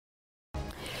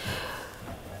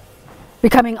We're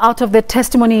coming out of the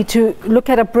testimony to look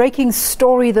at a breaking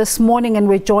story this morning, and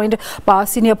we're joined by our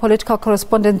senior political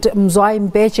correspondent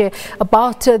Mbeje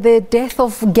about the death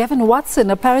of Gavin Watson,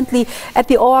 apparently at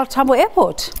the OR Tambo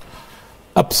Airport.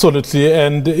 Absolutely,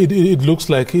 and it looks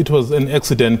like it was an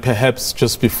accident perhaps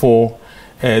just before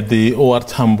the OR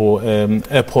Tambo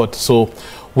Airport. So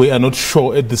we are not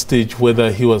sure at this stage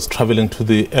whether he was traveling to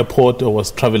the airport or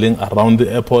was traveling around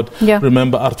the airport. Yeah.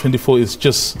 Remember, R24 is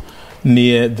just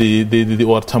near the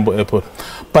OR Tambo Airport.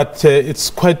 But it's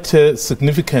quite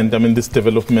significant, I mean, this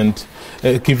development,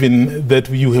 given that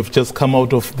you have just come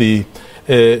out of the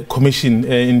commission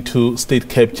into state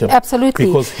capture. Absolutely.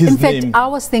 Because his in fact, I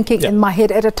was thinking in my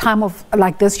head, at a time of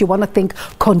like this, you want to think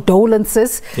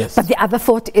condolences, but the other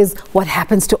thought is what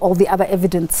happens to all the other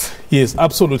evidence. Yes,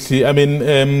 absolutely. I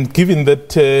mean, given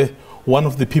that one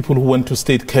of the people who went to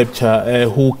state capture,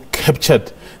 who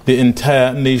captured the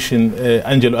entire nation,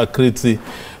 Angelo Agrizzi,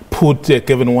 put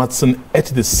Gavin Watson at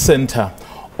the center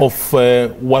of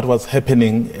what was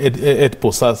happening at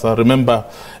Bosasa. Remember,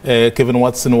 Gavin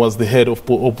Watson was the head of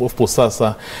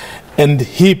Bosasa, and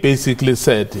he basically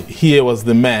said here was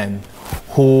the man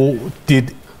who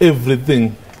did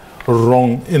everything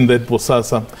wrong in that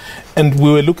Bosasa. And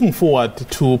we were looking forward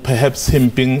to perhaps him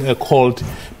being called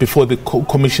before the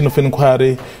Commission of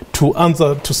Inquiry to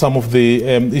answer to some of the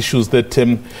issues that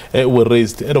were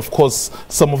raised. And of course,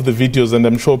 some of the videos, and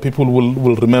I'm sure people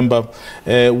will remember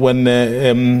when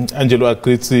Angelo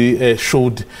Agrizzi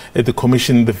showed the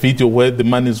Commission the video where the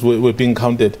monies were being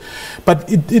counted.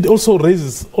 But it also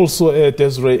raises,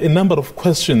 Desiree, a number of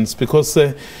questions, because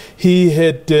he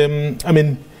had, I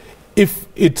mean, if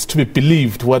it's to be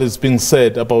believed what is being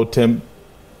said about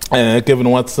Gavin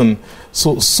Watson,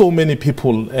 so many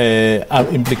people are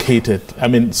implicated. I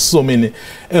mean, so many.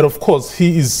 And of course,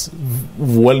 he is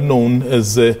well known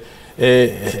as an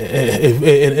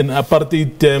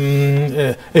apartheid,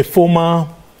 a former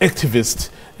activist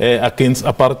against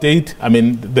apartheid. I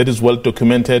mean, that is well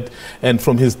documented, and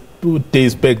from his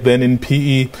days back then in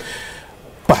PE.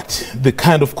 But the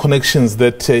kind of connections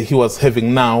that he was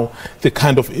having now, the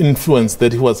kind of influence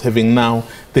that he was having now,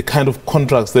 the kind of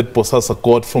contracts that Bosasa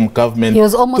got from government. He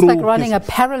was almost like running a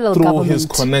parallel government. Through his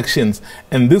connections.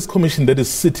 And this commission that is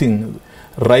sitting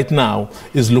right now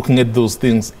is looking at those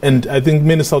things. And I think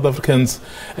many South Africans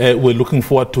were looking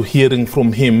forward to hearing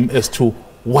from him as to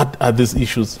what are these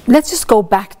issues. Let's just go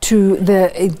back to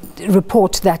the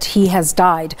report that he has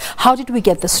died. How did we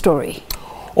get the story?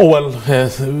 Oh, well,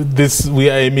 we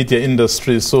are a media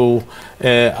industry, so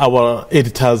our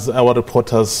editors, our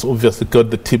reporters obviously got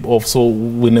the tip off, so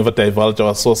we never divulge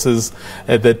our sources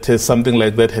that something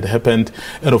like that had happened.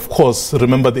 And of course,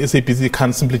 remember, the SABC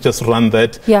can't simply just run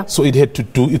that, so it had to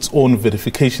do its own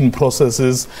verification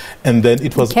processes, and then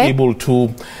it was able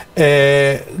to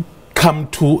come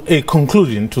to a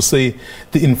conclusion to say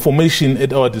the information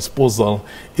at our disposal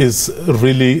is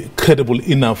really credible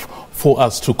enough for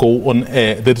us to go on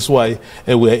air. That is why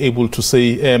we are able to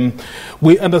say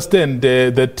we understand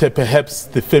that perhaps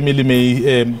the family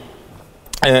may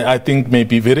I think may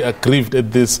be very aggrieved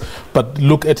at this, but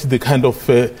look at the kind of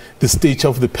the stage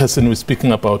of the person we're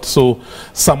speaking about. So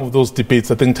some of those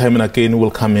debates, I think, time and again will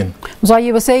come in. So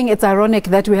you were saying it's ironic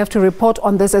that we have to report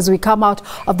on this as we come out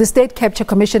of the State Capture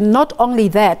Commission. Not only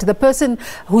that, the person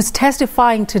who's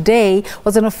testifying today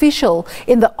was an official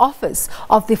in the office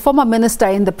of the former minister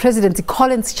in the presidency,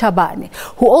 Collins Chabane,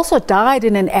 who also died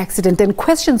in an accident, and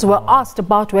questions were asked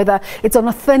about whether it's an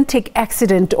authentic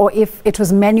accident or if it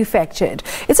was manufactured.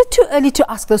 Is it too early to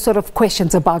ask those sort of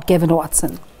questions about Gavin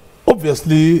Watson?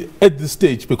 Obviously, at this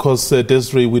stage, because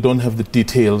Desiree, we don't have the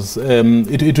details,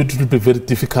 it would be very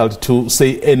difficult to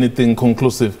say anything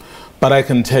conclusive. But I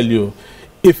can tell you,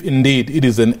 if indeed it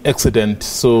is an accident,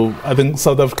 so I think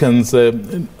South Africans,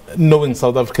 knowing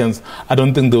South Africans, I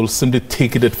don't think they will simply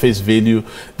take it at face value.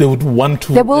 They would want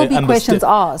to. There will be questions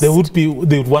asked. They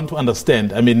would want to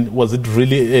understand. I mean, was it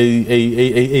really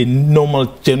a normal,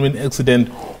 genuine accident?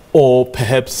 Or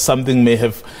perhaps something may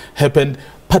have happened,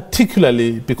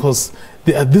 particularly because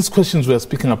these questions we are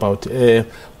speaking about,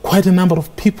 quite a number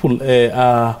of people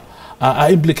are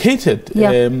implicated.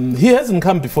 He hasn't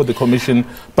come before the commission,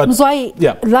 but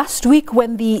last week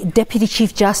when the Deputy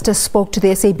Chief Justice spoke to the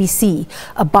SABC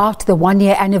about the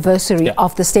one-year anniversary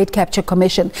of the State Capture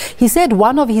Commission, he said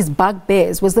one of his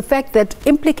bugbears was the fact that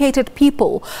implicated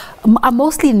people are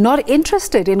mostly not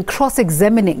interested in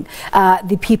cross-examining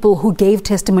the people who gave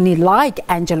testimony, like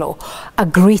Angelo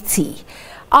Agrizzi.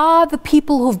 Are the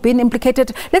people who've been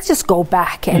implicated, let's just go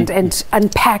back and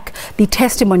unpack the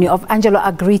testimony of Angelo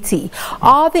Agrizzi.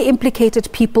 Are the implicated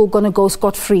people going to go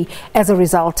scot-free as a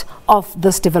result of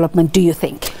this development, do you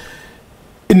think?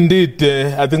 Indeed,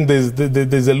 I think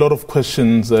there's a lot of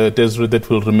questions, Desiree, that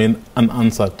will remain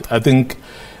unanswered. I think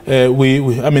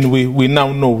we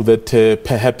now know that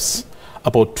perhaps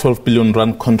about 12 billion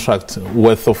rand contract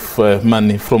worth of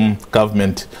money from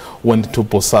government went to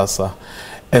Bosasa,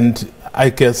 and I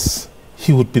guess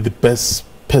he would be the best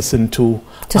person to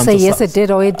say yes it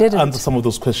did or it didn't. Answer some of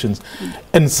those questions.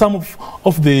 And some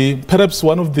of the, perhaps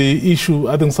one of the issue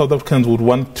I think South Africans would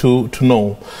want to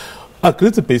know,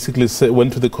 Agrizi basically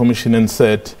went to the commission and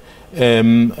said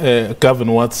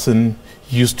Gavin Watson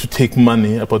used to take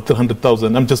money, about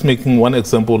 300,000. I'm just making one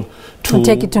example, to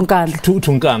take it to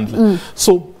Nkandla.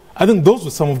 So I think those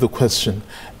were some of the questions.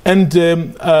 And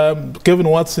Gavin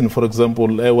Watson, for example,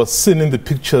 was seen in the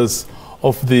pictures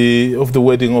of the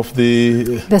wedding of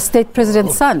the state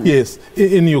president's son. Yes,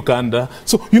 in Uganda.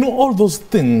 So all those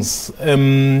things.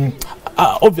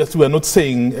 Obviously, we are not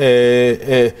saying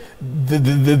they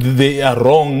are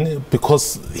wrong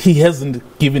because he hasn't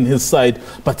given his side,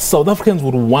 but South Africans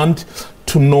would want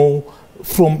to know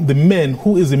from the man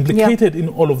who is implicated in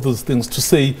all of those things to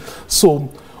say, so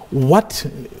what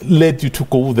led you to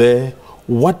go there?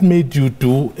 What made you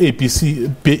do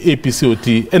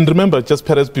APCOD? And remember, just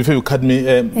perhaps before you cut me,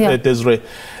 Desiree,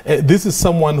 this is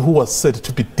someone who was said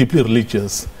to be deeply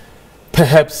religious.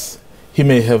 Perhaps he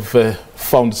may have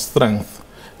found strength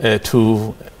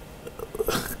to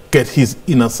get his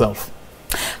inner self.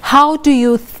 How do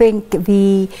you think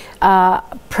the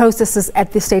processes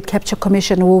at the State Capture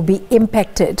Commission will be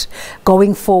impacted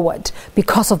going forward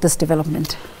because of this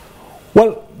development?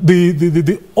 Well,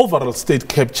 the overall state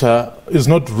capture is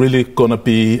not really going to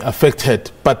be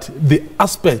affected, but the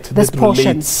aspect that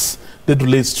relates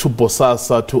to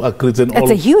Bosasa, to Agrizi and all.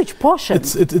 It's a huge portion.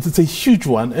 It's a huge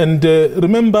one. And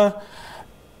remember,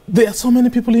 there are so many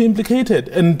people here implicated,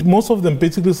 and most of them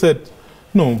basically said,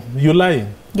 no, you're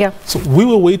lying. Yeah. So we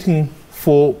were waiting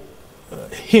for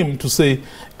him to say,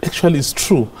 actually, it's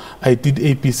true, I did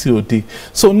APCOD.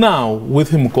 So now, with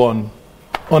him gone,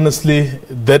 honestly,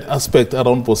 that aspect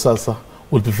around Bosasa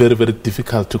will be very, very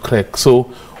difficult to crack. So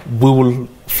we will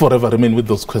forever remain with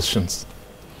those questions.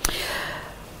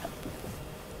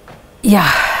 Yeah,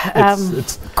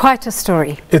 it's quite a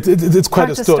story. It's quite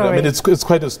a story. I mean, it's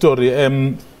quite a story.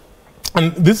 And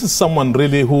this is someone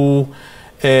really who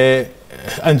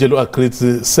Angelo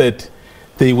Agrizi said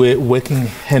they were working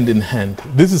hand in hand.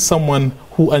 This is someone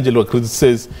who Angelo Agrizi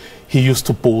says he used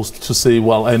to boast to say,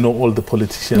 well, I know all the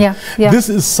politicians. Yeah. This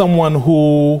is someone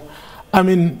who, I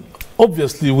mean,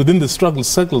 obviously within the struggle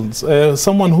circles,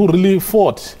 someone who really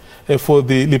fought for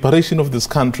the liberation of this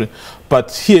country.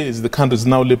 But here is the country is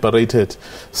now liberated.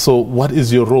 So what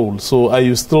is your role? So are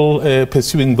you still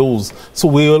pursuing those? So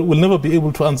we'll never be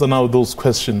able to answer now those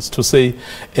questions to say,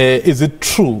 is it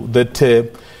true that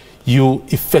you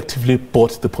effectively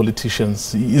bought the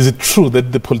politicians? Is it true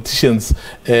that the politicians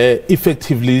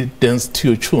effectively danced to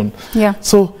your tune? Yeah.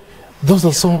 So those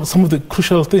are some of the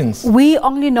crucial things. We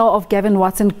only know of Gavin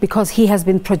Watson because he has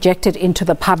been projected into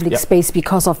the public space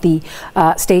because of the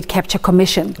State Capture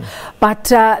Commission. But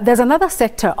there's another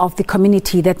sector of the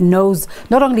community that knows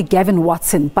not only Gavin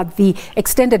Watson, but the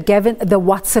extended the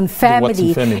Watson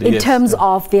family, in terms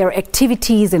of their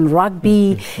activities in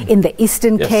rugby, in the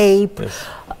Eastern Cape.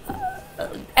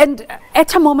 And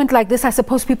at a moment like this, I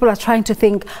suppose people are trying to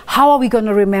think, how are we going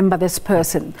to remember this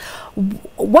person?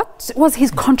 What was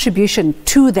his contribution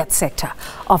to that sector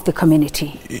of the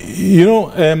community?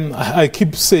 I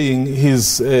keep saying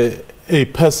he's a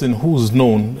person who's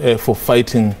known for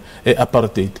fighting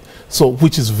apartheid. So,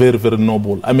 which is very, very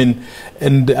noble. I mean,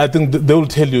 and I think they will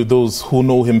tell you, those who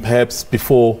know him perhaps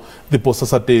before the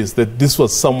Bosasa days, that this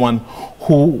was someone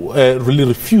who really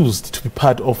refused to be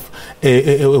part of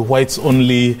a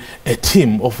whites-only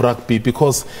team of rugby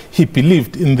because he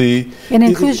believed in the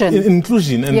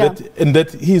inclusion, and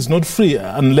that he is not free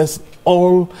unless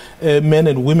all men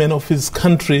and women of his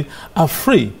country are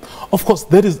free. Of course,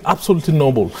 that is absolutely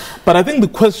noble. But I think the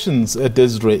questions,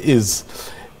 Desiree, is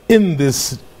in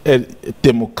this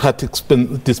democratic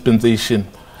dispensation,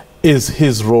 is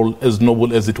his role as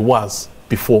noble as it was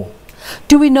before?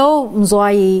 Do we know,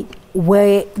 Mzwandile,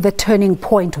 where the turning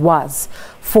point was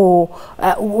for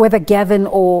whether Gavin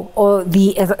or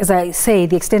the, as I say,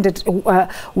 the extended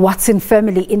Watson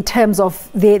family in terms of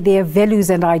their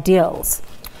values and ideals?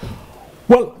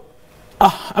 Well,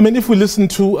 I mean, if we listen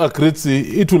to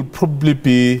Agrizi, it will probably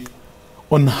be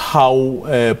on how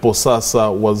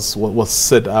Bosasa was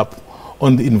set up,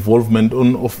 on the involvement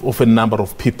of a number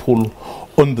of people,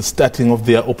 on the starting of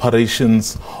their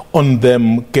operations, on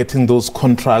them getting those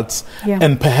contracts,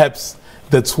 and perhaps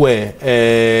that's where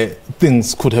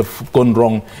things could have gone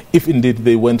wrong, if indeed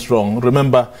they went wrong.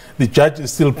 Remember, the judge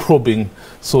is still probing,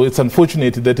 so it's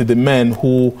unfortunate that the man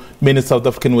who many South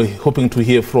Africans were hoping to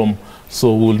hear from,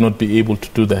 so will not be able to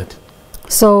do that.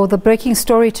 So the breaking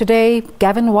story today,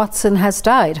 Gavin Watson has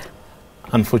died.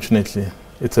 Unfortunately.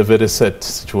 It's a very sad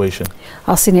situation.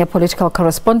 Our senior political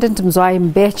correspondent,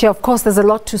 Mbeje. Of course, there's a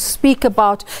lot to speak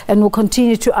about, and we'll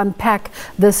continue to unpack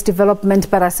this development.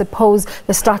 But I suppose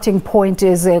the starting point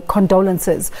is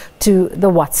condolences to the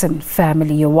Watson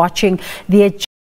family. You're watching the